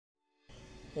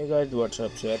Hey guys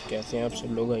what's up से यार, कैसे हैं आप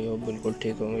सब लोग? आई होप बिल्कुल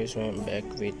ठीक होंगे। सो I am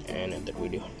back with N other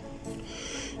video.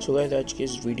 So guys आज की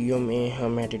इस वीडियो में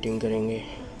हम एडिटिंग करेंगे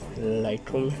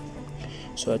लाइटरूम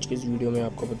में। सो आज की इस वीडियो में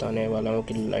आपको बताने वाला हूँ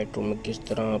कि लाइटरूम में किस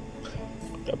तरह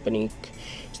आप अपनी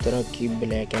इस तरह की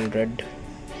black and red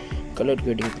colour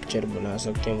grading picture बना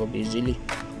सकते हैं, वो भी ईजीली।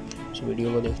 सो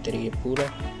वीडियो को देखते रहिए पूरा,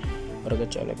 और अगर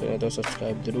चैनल पर है तो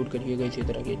सब्सक्राइब ज़रूर करिएगा। इसी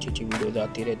तरह की अच्छी वीडियोज़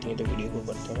आती रहती हैं, तो वीडियो को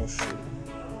करते हैं शुरू।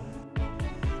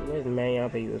 मैं यहाँ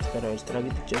पे यूज़ कर रहा हूँ इस तरह की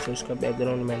पिक्चर। से उसका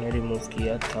बैकग्राउंड मैंने रिमूव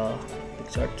किया था,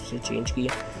 पिक्सार्ट से चेंज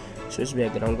किया। सो इस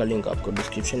बैकग्राउंड का लिंक आपको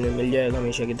डिस्क्रिप्शन में मिल जाएगा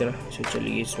हमेशा की तरह। सो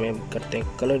चलिए इसमें करते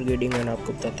हैं कलर ग्रेडिंग, एंड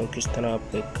आपको बताता हूँ किस तरह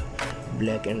आप एक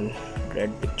ब्लैक एंड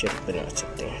रेड पिक्चर बना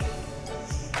सकते हैं।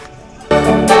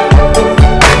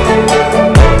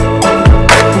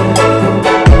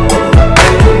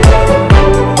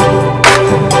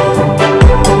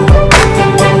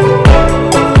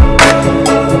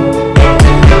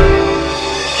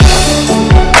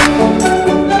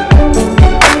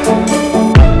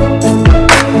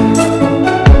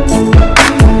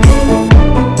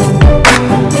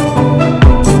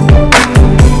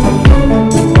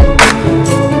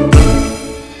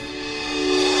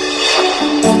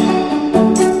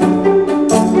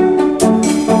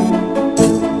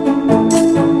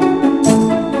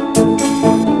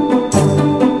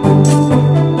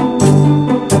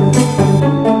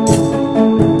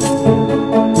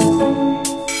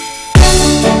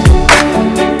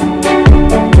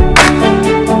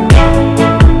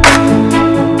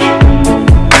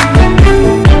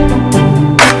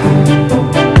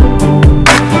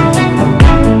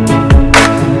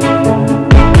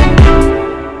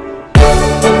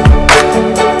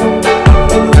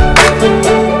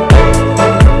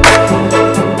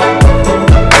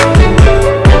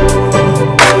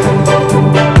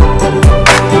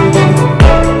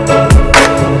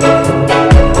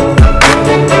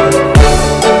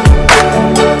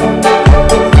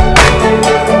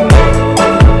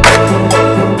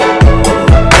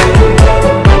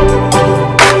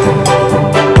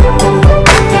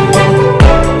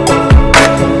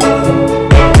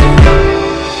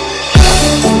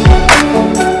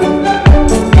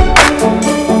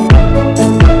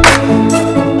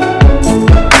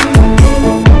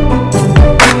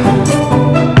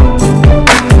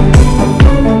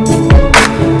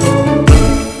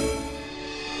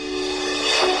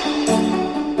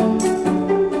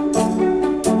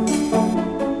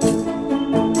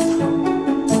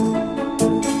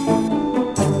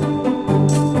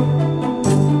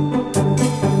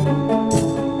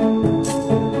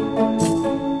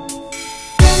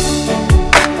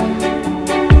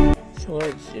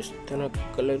 इस तरह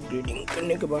कलर ग्रेडिंग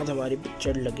करने के बाद हमारी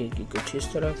पिक्चर लगेगी कुछ इस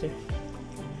तरह से।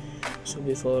 सो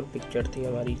बिफोर पिक्चर थी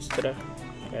हमारी इस तरह,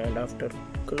 एंड आफ्टर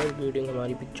कलर ग्रेडिंग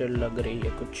हमारी पिक्चर लग रही है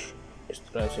कुछ इस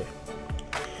तरह से।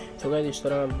 तो गाइस इस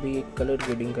तरह आप भी एक कलर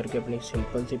ग्रेडिंग करके अपनी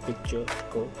सिंपल सी पिक्चर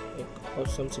को एक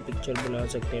ऑसम सी पिक्चर बना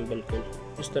सकते हैं, बिल्कुल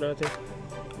इस तरह से।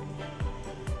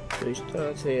 तो इस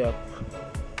तरह से आप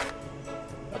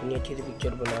अपनी अच्छी सी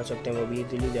पिक्चर बना सकते हैं, वो भी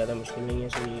इजीली, ज़्यादा मुश्किल नहीं है।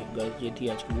 सो ये गाइस ये थी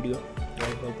आज की वीडियो।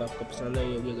 आई होप आपको पसंद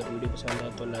आई होगी। अगर वीडियो पसंद आए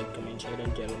तो like, comment, share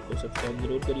and channel को सब्सक्राइब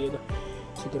जरूर करिएगा।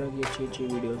 इसी तरह की अच्छी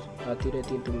वीडियोस आती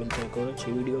रहती हैं, तो मिलते हैं एक और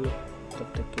अच्छी वीडियो में।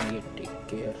 तब तक के लिए टेक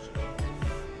केयर।